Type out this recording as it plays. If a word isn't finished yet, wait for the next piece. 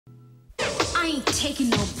I ain't taking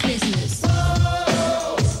no prisoners.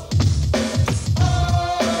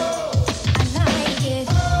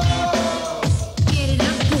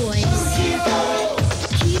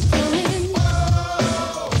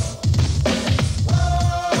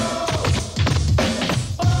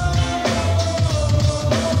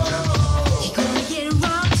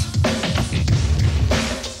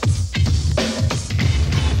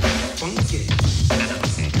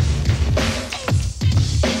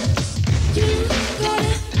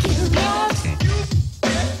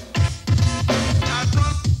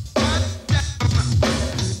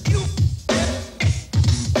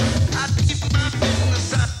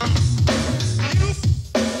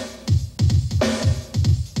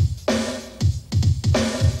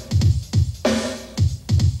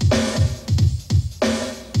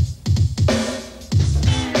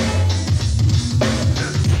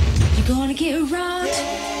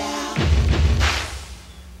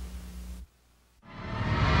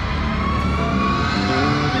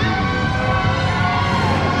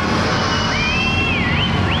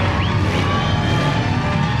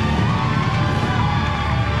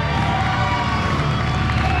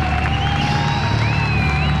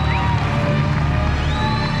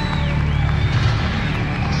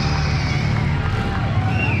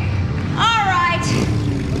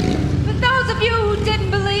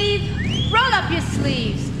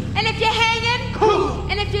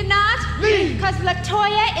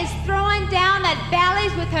 Latoya is throwing down at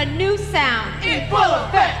Bally's with her new sound. In full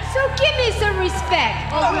effect. So give me some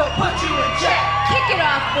respect. Or we'll put you in check. Kick it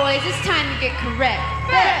off, boys. It's time to get correct.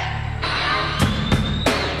 Bet.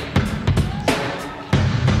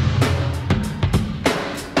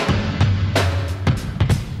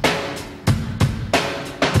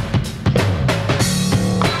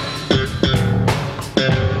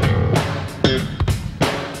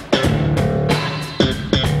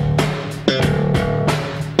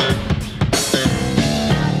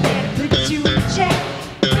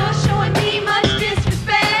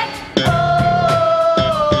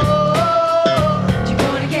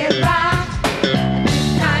 Gonna get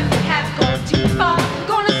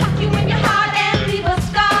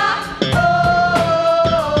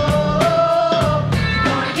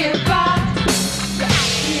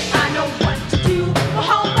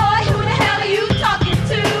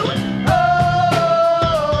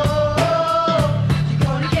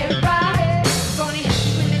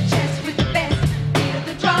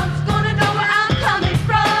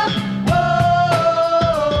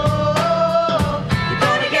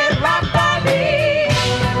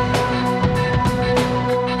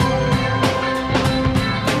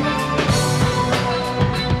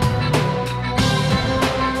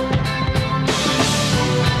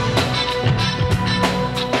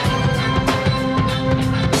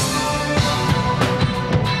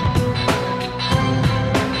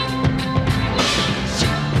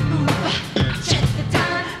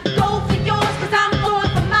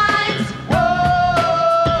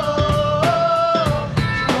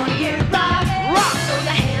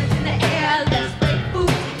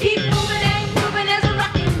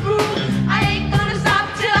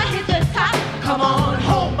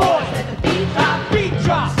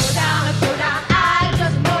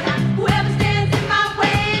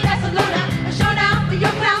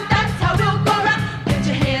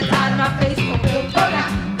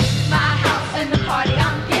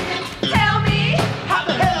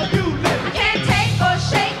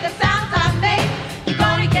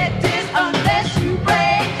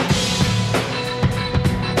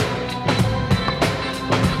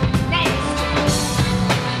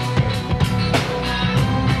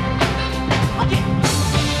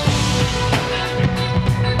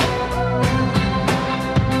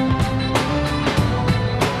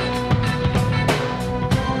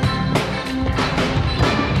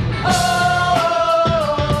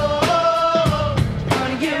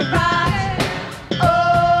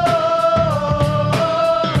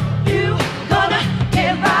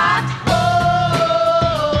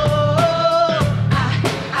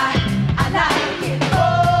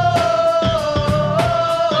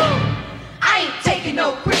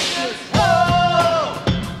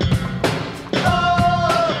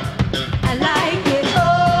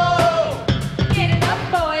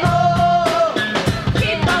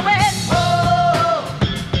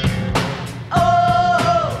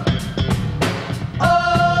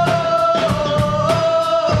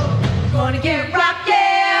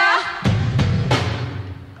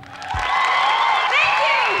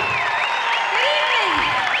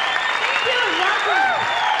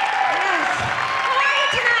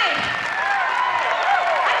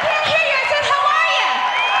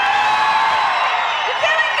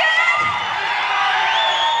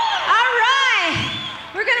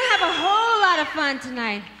on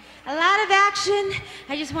tonight. A lot of action.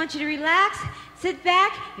 I just want you to relax, sit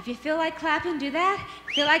back. If you feel like clapping, do that. If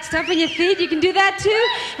you feel like stomping your feet, you can do that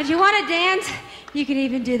too. If you want to dance, you can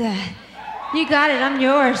even do that. You got it, I'm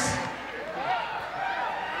yours.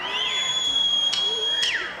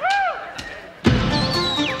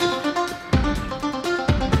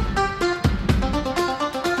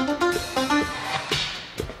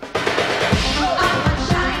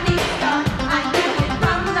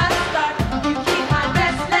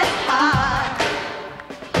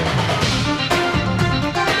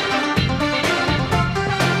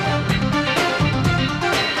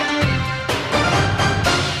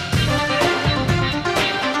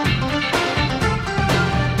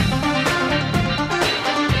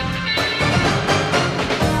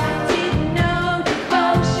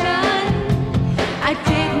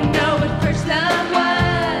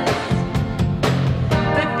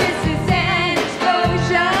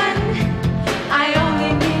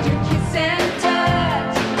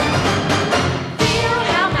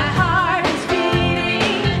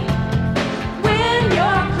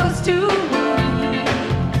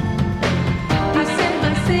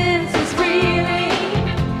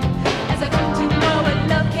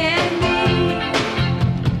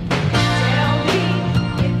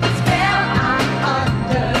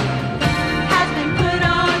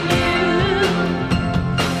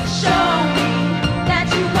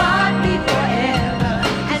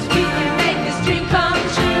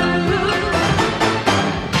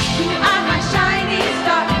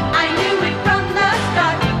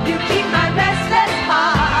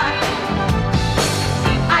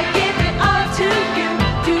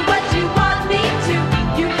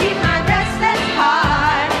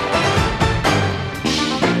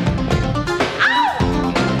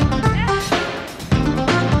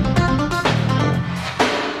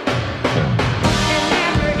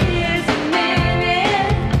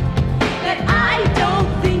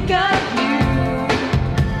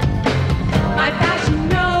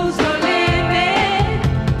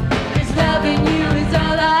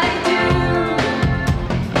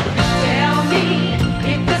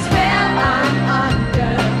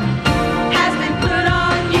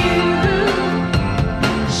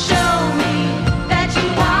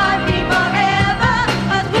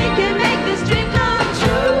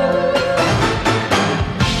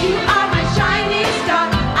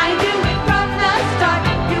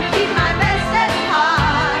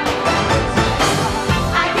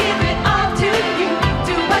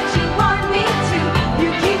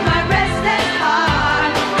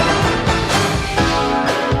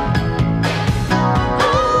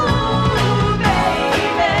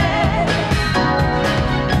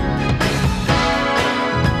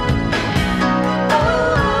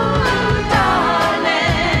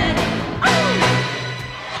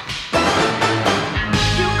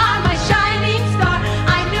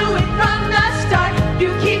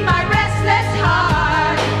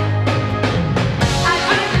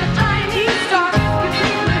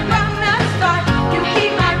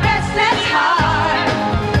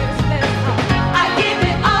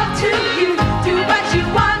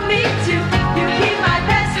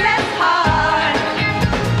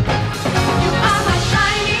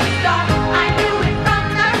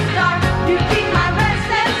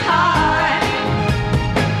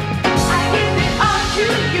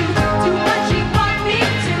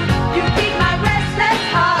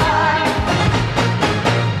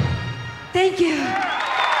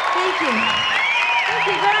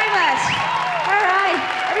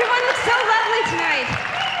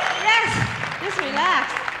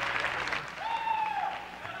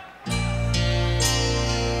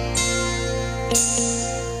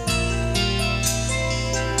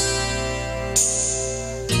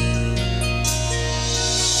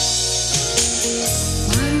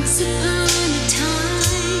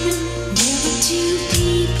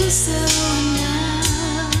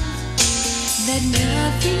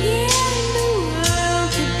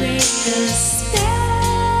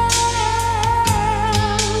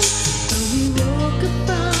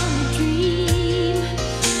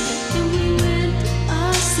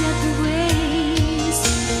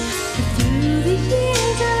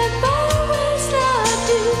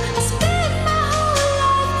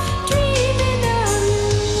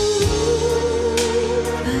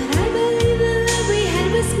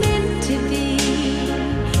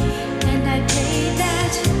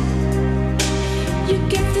 You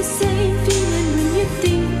get the same feeling.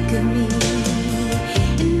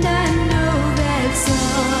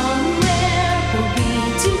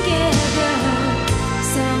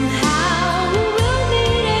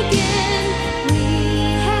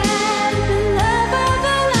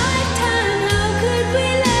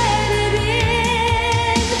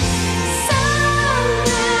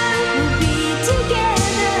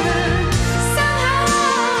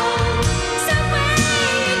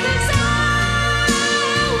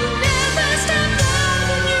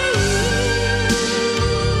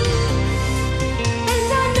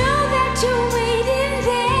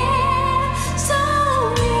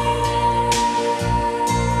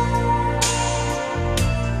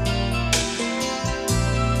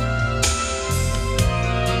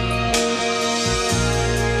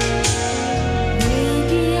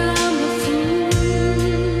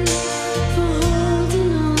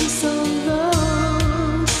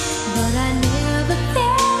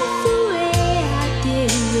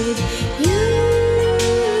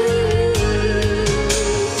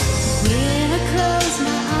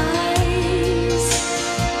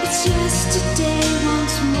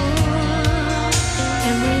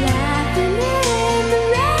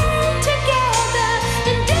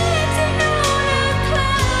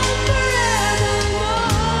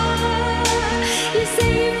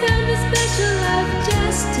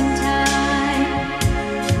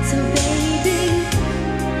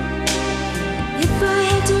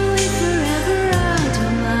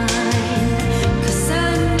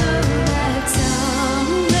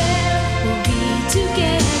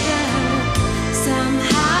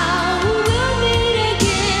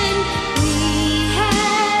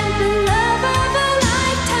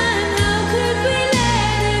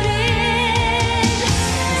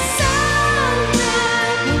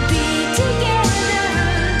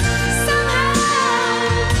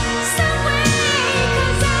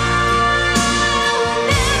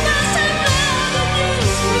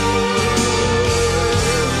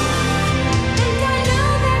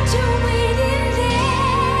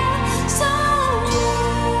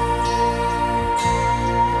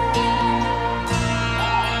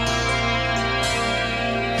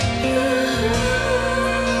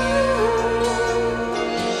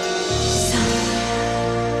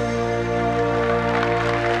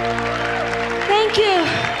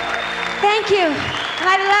 Thank you. And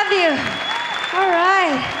I love you. All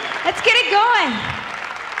right. Let's get it going.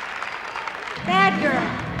 Bad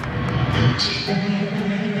girl.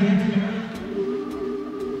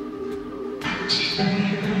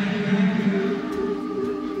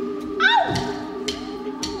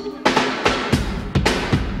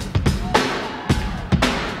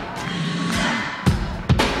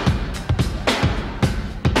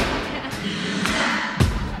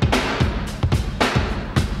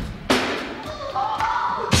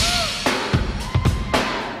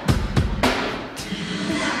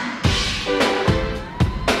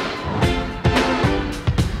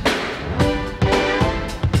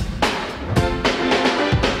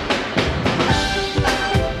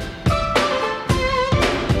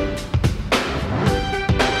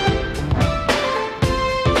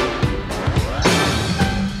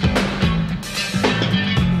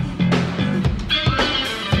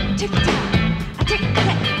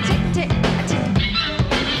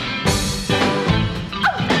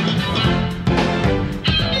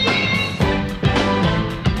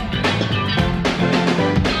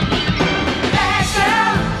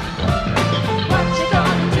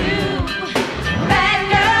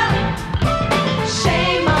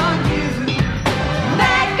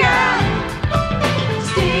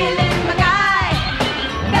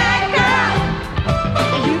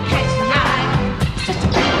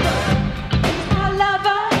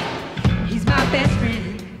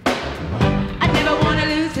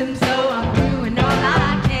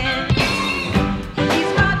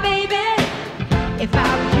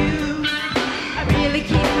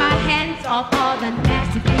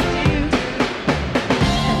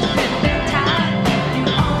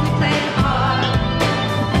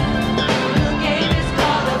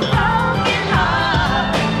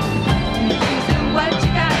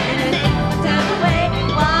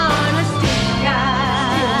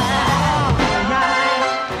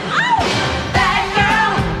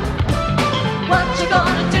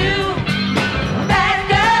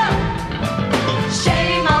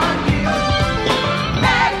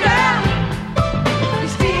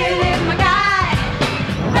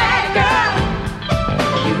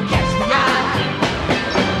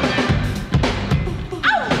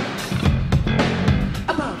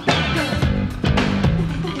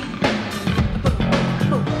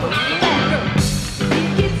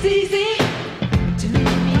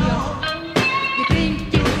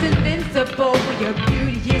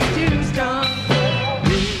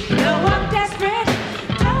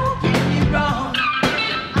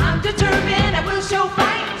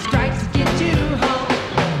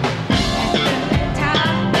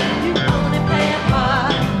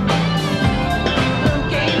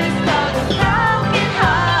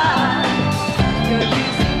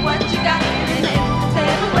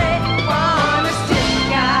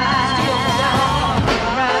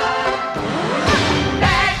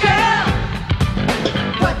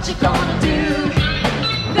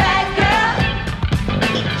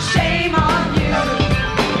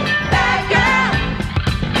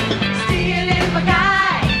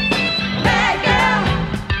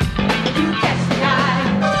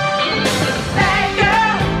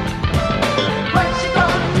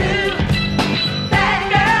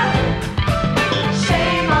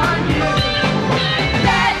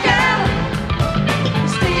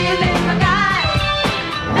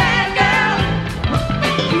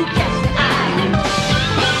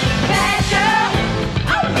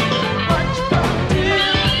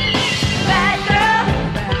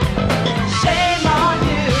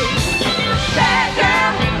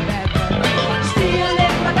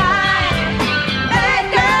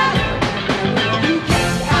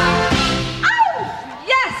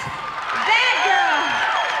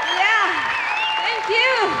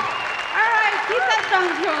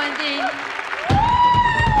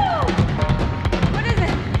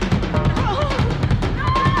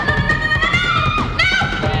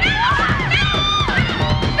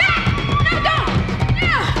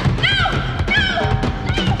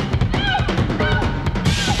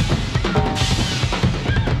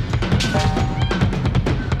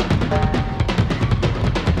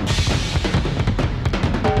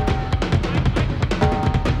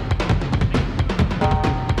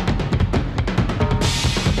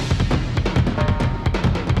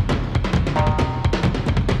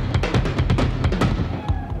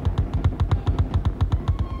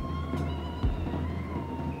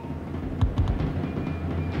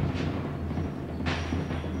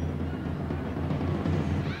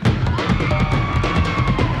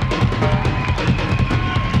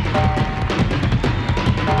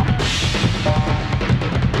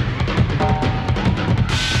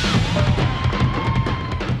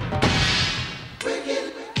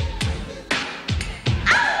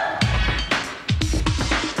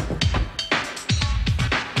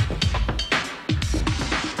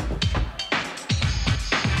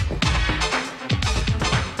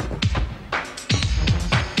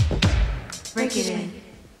 Wickedin'.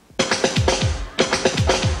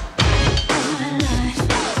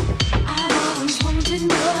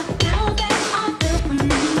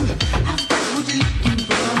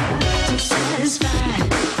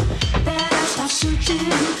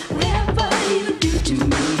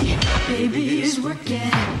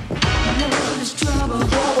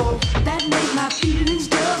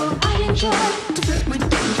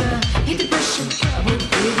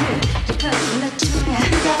 Latoya,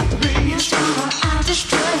 you got to be stronger. I'll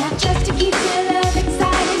destroy her just to keep your love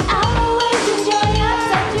exciting. I'll always enjoy your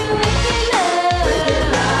such a wicked love. Wicked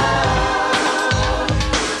love.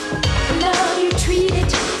 The love you treat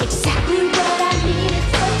it exactly what I need. It's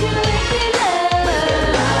such a wicked love. Wicked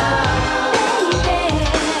love.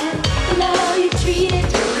 Baby, the love you treat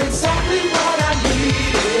it Exactly what I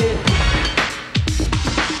needed.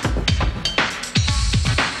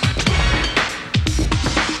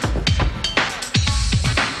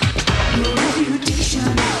 Your reputation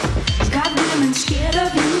has got women scared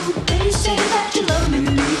of you. They say that you love me,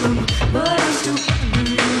 leave 'em, but I'm still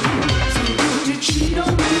believe you. So don't you cheat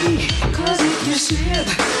on me, 'cause if you slip,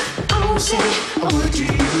 I won't say a word to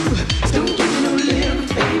you. So don't give me no lip,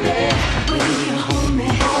 baby. When you hold me,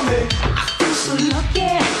 I feel so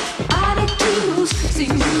lucky. Body tingles,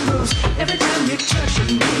 sing heroes every time you're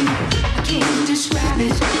touching me. I can't describe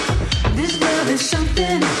it. This love is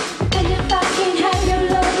something, and if I can't have your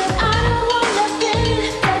love, then I don't want nothing.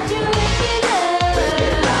 Such a wicked love.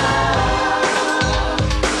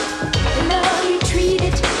 The love you treat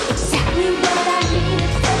it exactly what I need.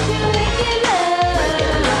 It's such a wicked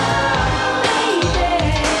love. Baby,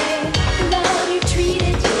 the love you treat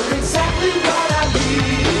it Exactly what I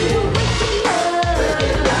needed.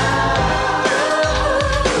 wicked love.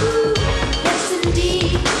 Yes,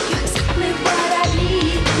 indeed, you're exactly what I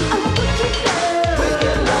need. A wicked love.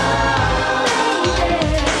 Wicked love.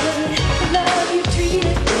 Baby, the love you treat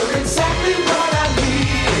it. You're exactly what I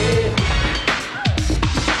needed.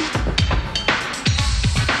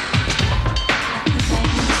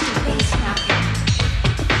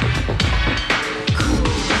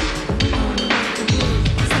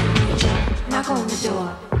 Knock on the door.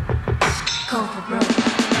 Call for broke.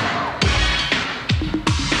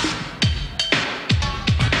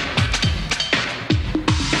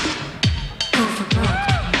 Go for broke.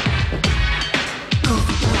 Go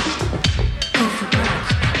for broke. Go for broke.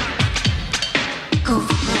 Go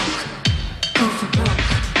for broke. Go for broke.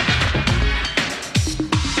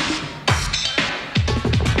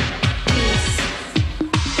 Peace.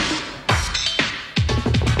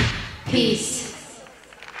 Peace.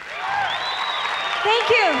 Thank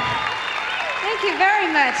you. Thank you very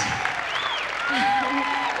much.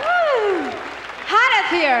 Woo! Hot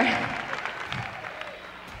up here.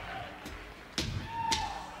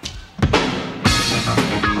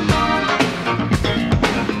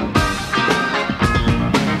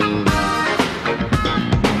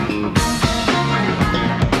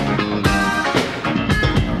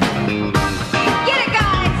 Get it,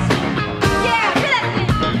 guys. Yeah, do that thing.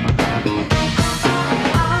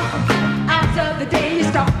 Eyes of the day, you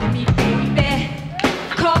stalking me, baby.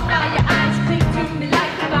 Caught by your eyes, cling to me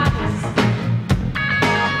like a virus.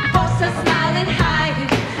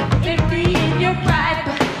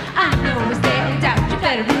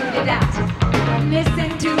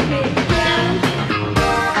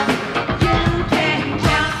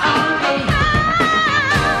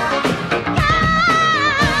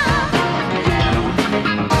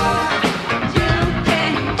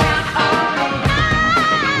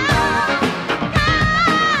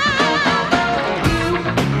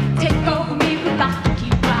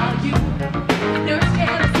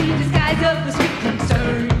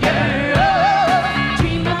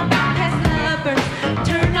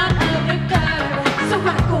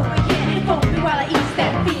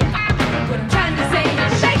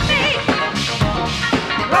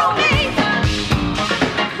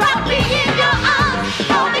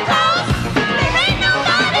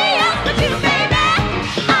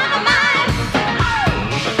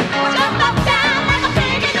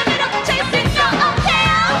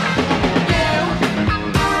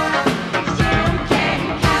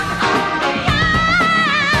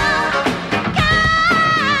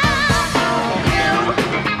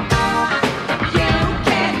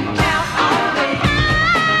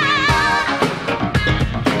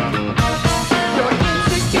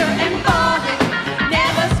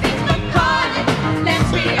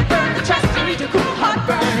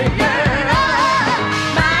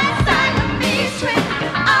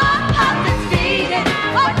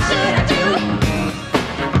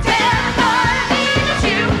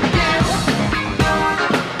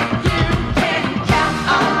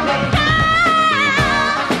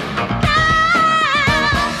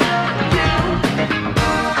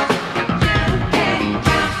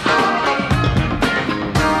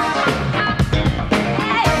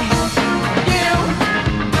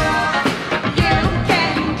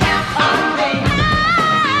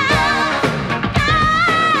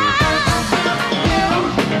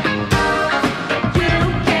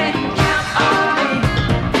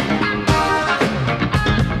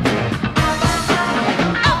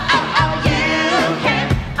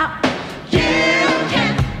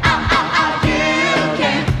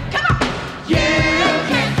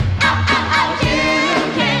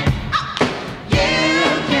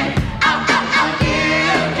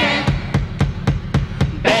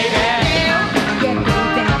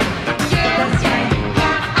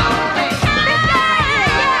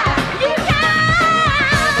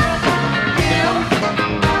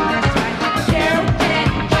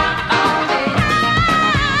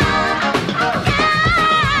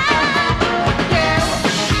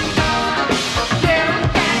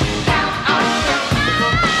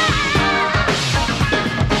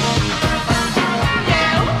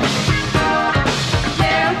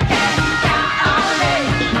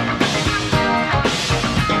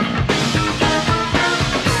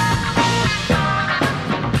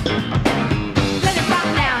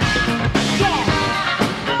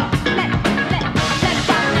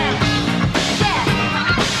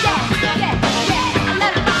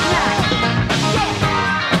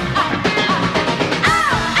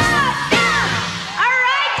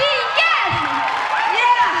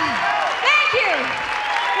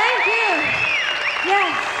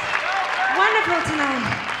 gospel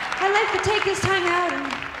tonight. I'd like to take this time out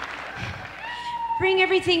and bring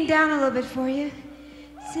everything down a little bit for you.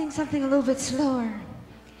 Sing something a little bit slower,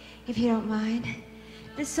 if you don't mind.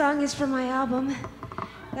 This song is from my album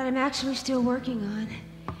that I'm actually still working on.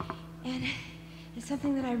 And it's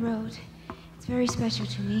something that I wrote. It's very special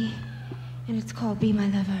to me. And it's called Be My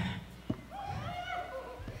Lover.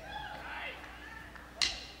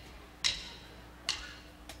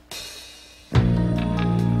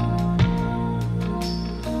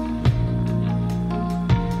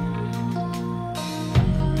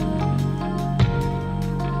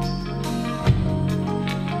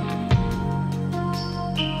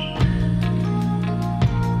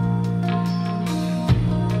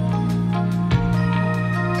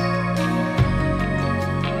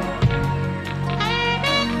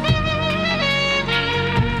 Be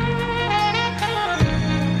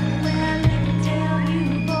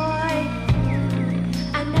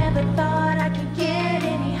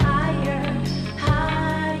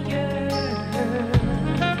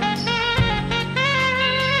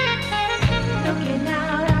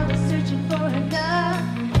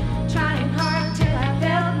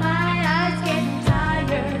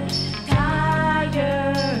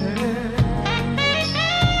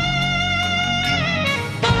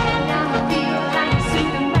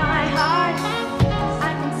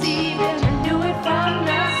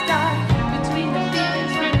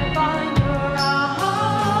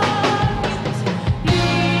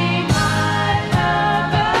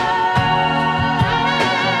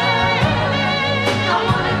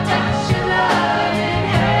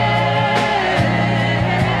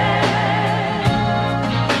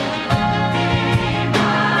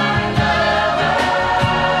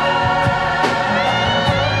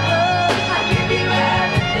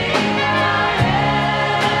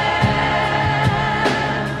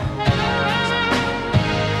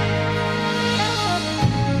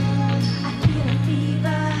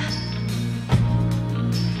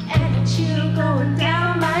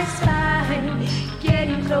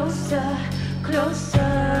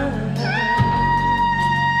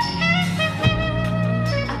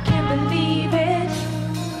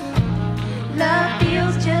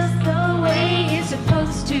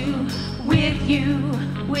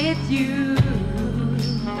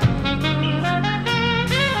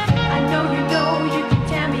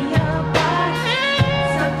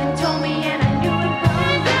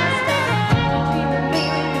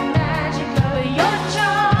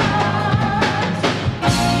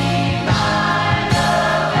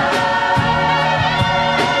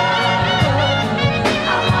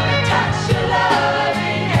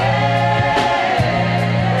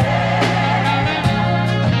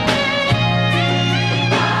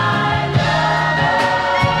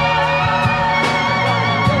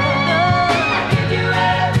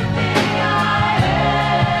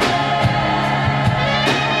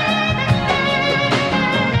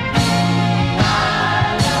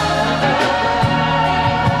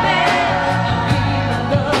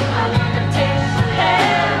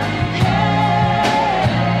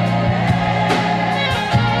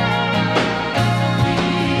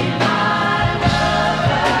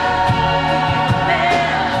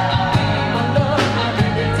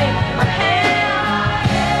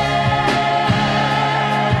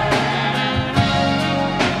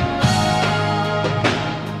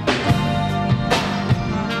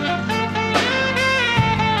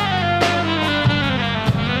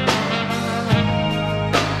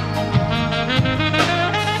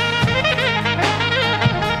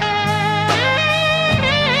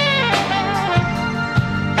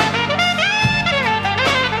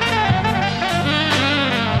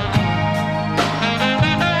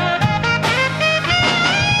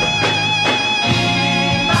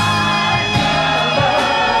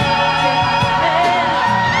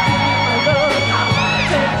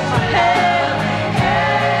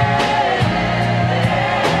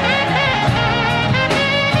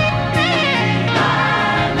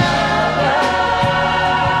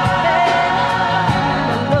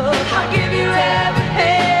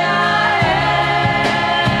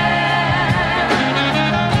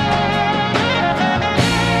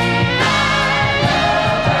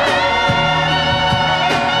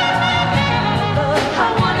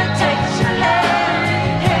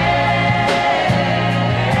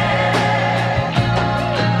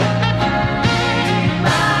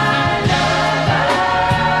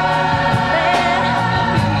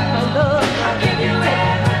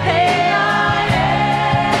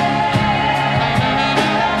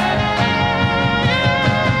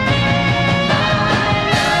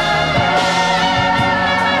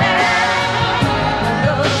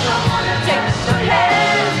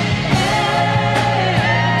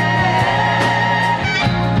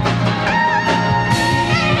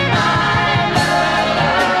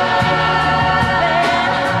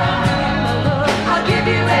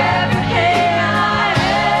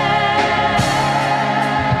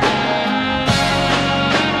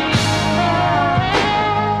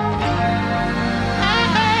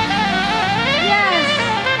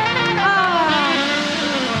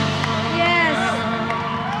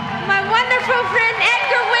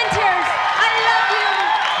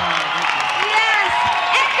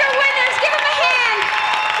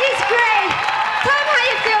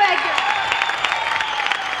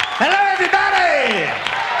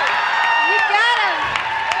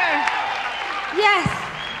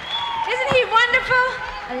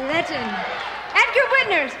A legend. Edgar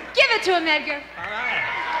Whitners. Give it to him, Edgar. All right.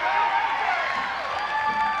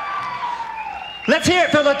 Let's hear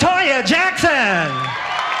it for Latoya Jackson.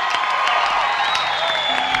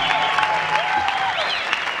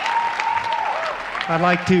 I'd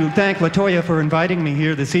like to thank Latoya for inviting me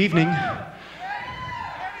here this evening.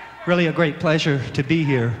 Really a great pleasure to be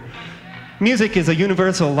here. Music is a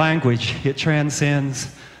universal language. It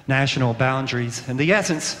transcends national boundaries, and the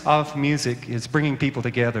essence of music is bringing people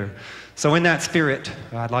together. So in that spirit,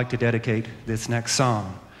 I'd like to dedicate this next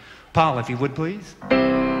song. Paul, if you would, please. All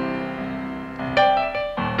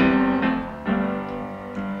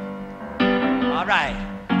right,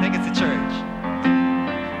 take it to church.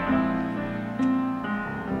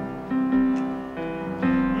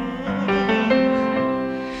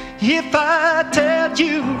 If I tell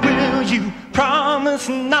you, will you promise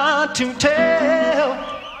not to tell?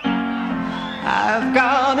 I've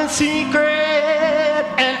got a secret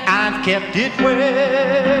and I've kept it well.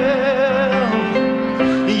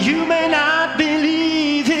 You may not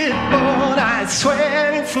believe it, but I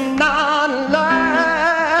swear it's not a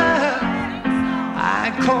lie.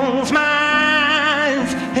 I close my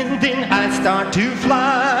eyes and then I start to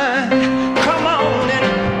fly. Come on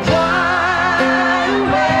and fly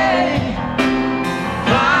away,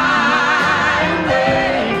 fly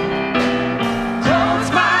away. Close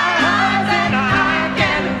my eyes and I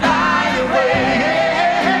can fly away.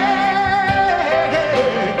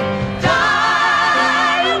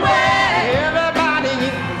 Fly away, everybody,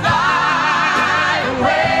 fly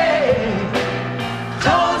away.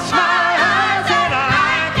 Close my eyes and I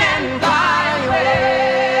can fly away.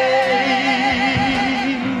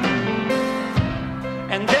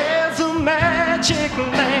 And there's a magic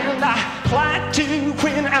land I fly to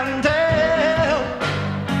when I'm there,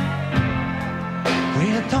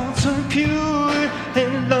 where thoughts are pure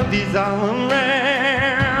and love is all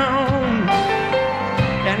around.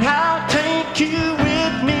 And I'll take you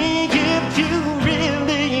with me if you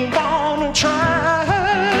really wanna try.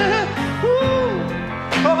 Ooh.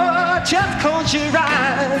 Oh, just close your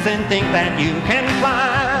eyes and think that you can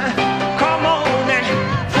fly. Come on and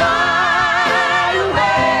fly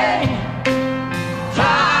away,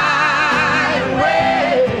 fly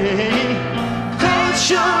away. Close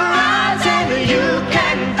your eyes and you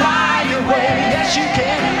can fly away. Yes, you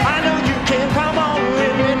can. I know you can. Come on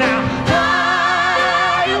with me now.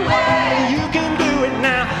 Fly away. You can do it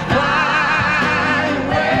now. Fly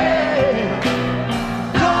away.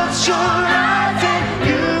 Close your eyes and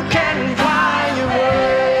you can fly away.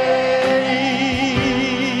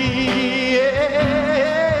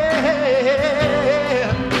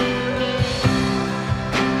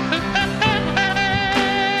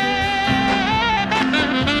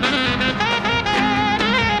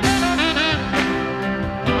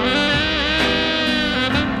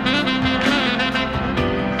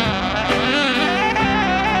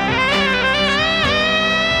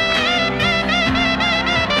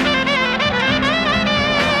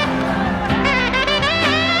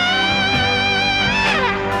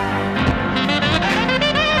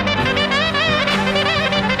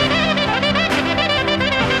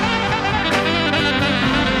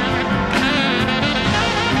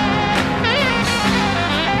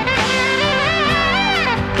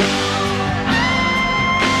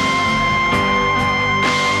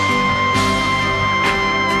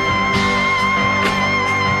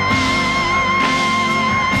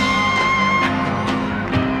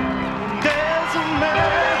 There's a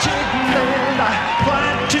magic land I fly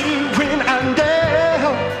to when I'm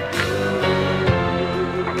there,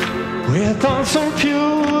 where thoughts are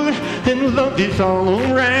pure and love is all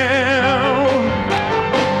around.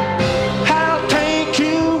 I'll take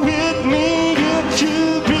you with me if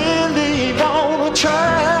you really wanna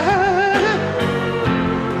try.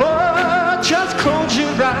 Oh, just close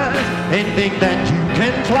your eyes and think that you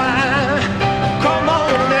can fly. Come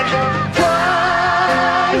on and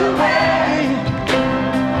fly away,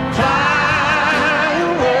 fly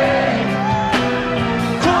away.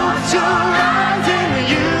 Close your eyes and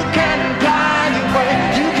you can fly away.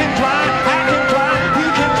 You can fly, I can fly, we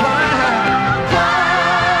can fly.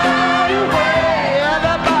 Fly away,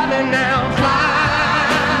 everybody now,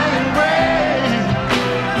 fly away.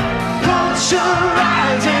 Close your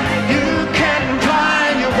eyes and you can fly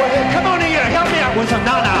away. Come on here, help me out with some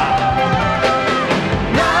na-na.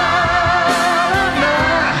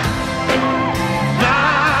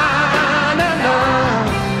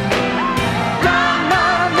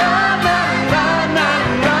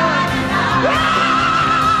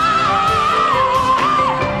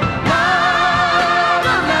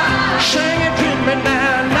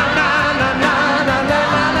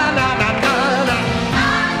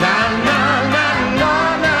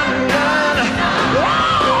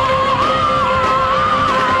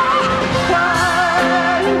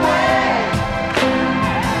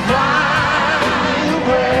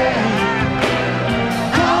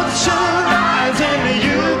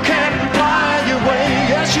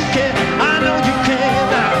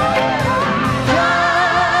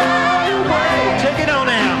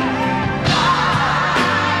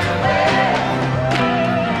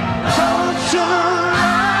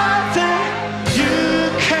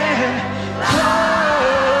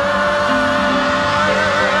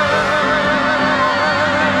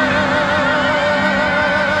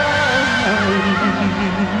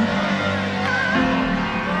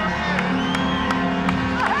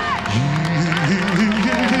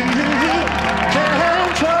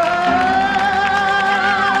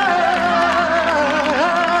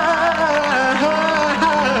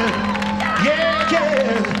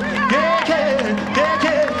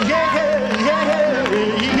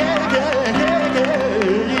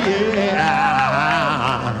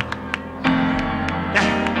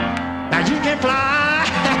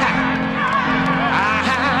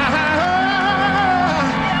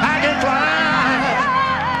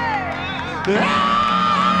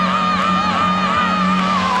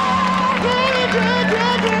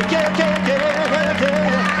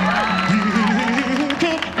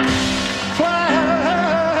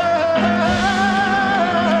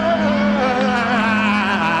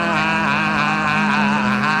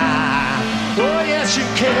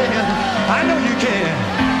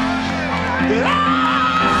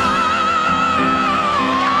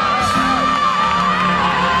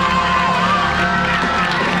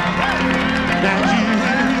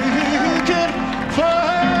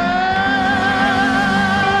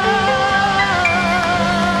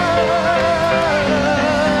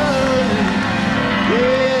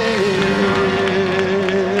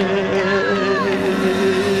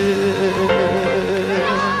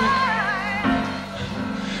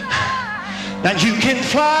 can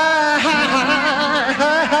fly.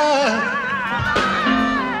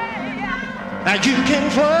 Now you can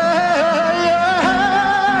fly.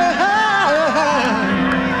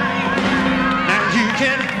 Now you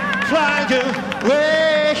can fly away.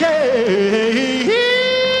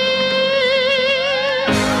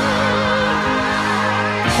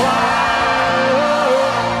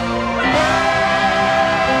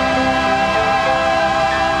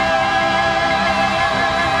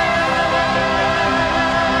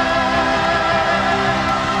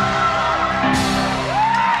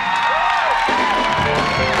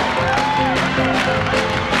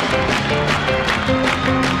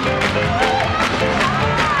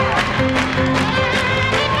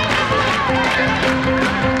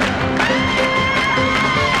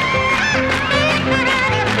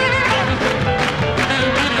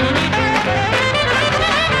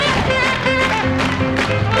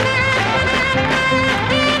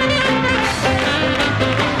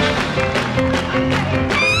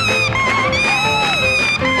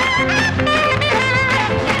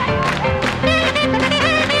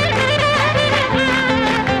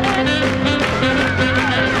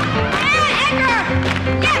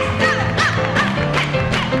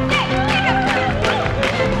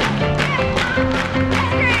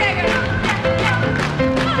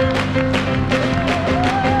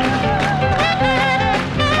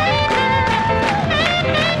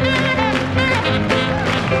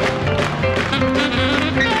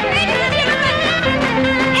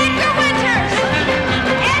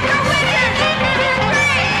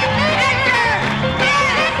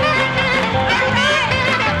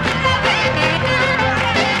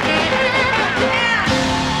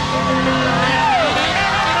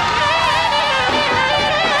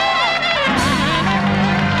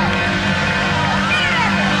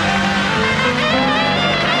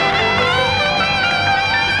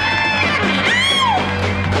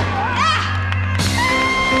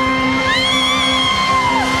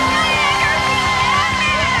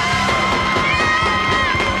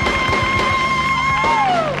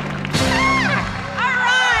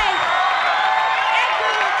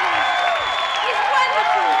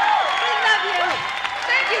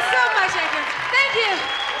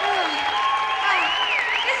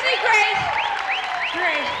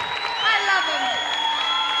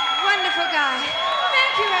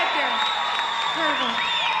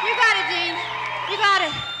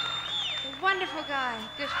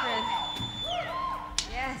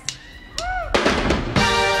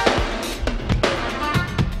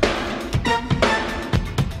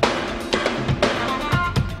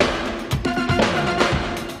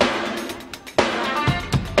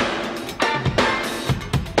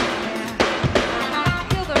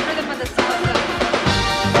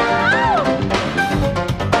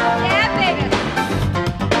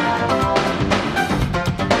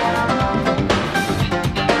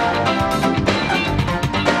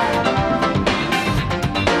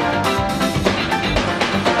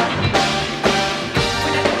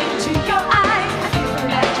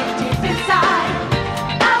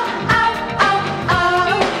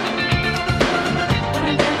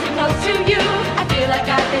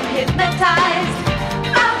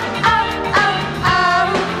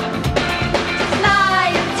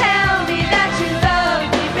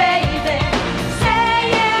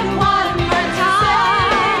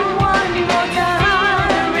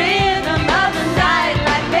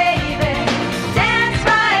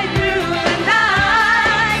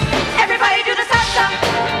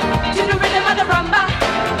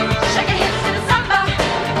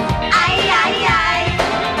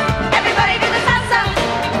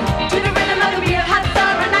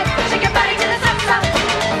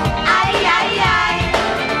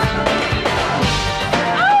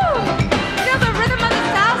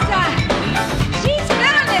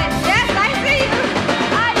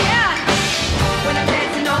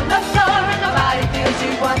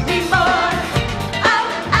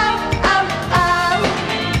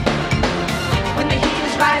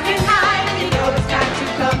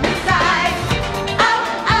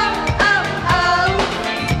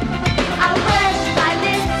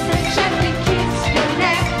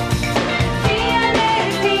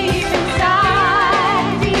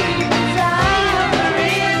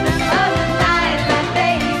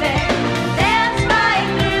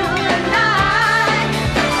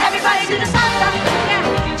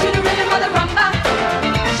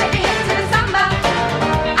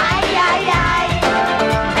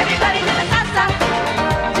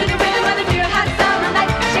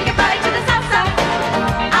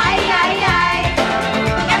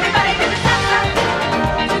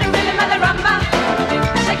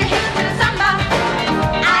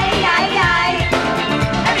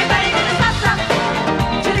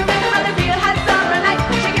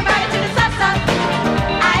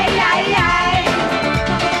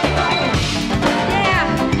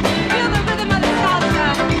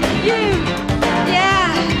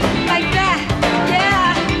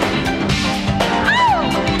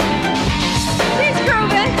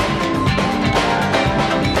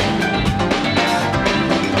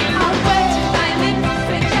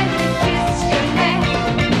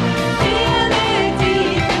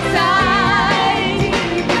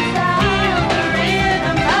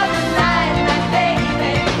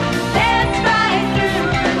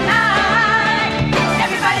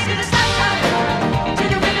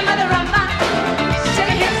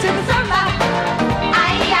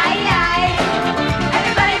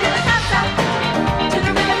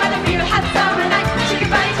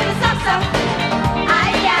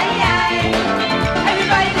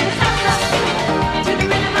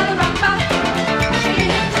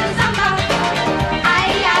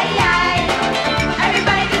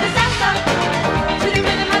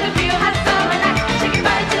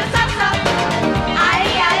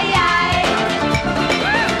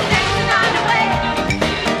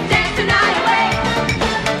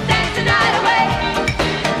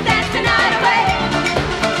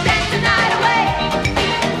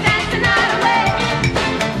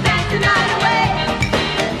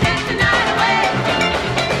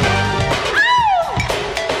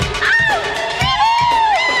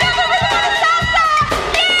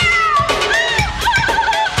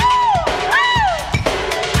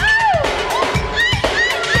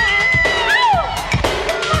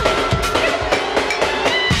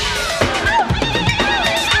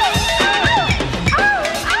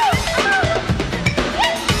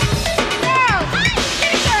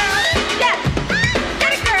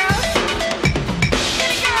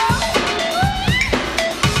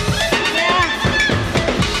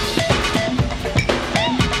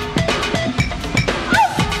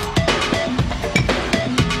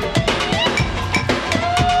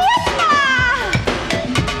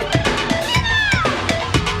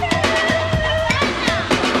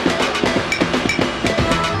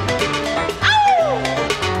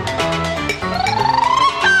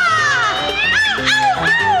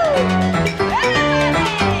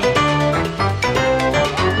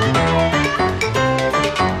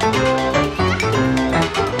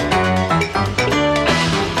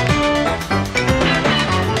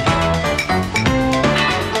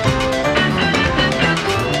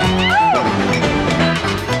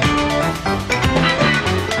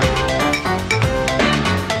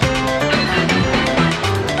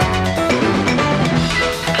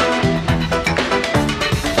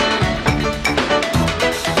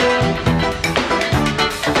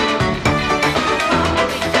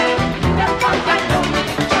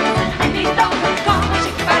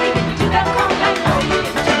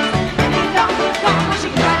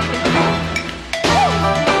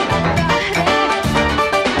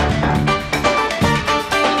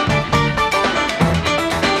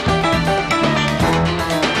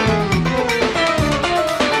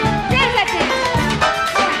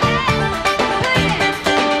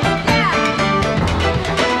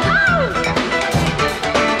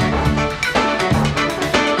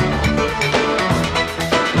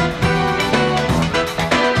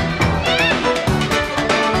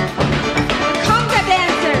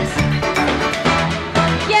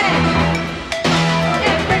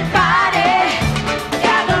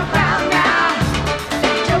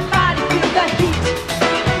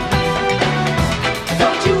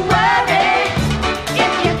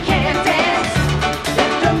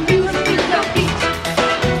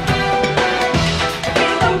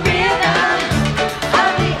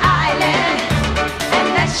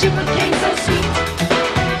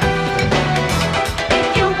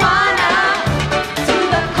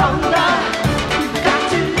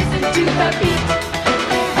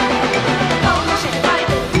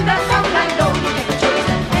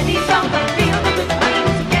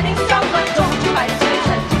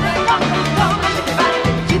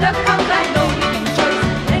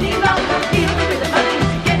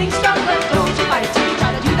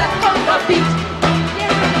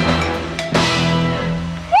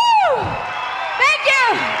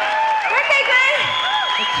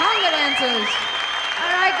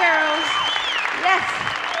 Yes.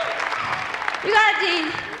 You got it,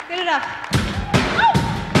 Dean. Good enough.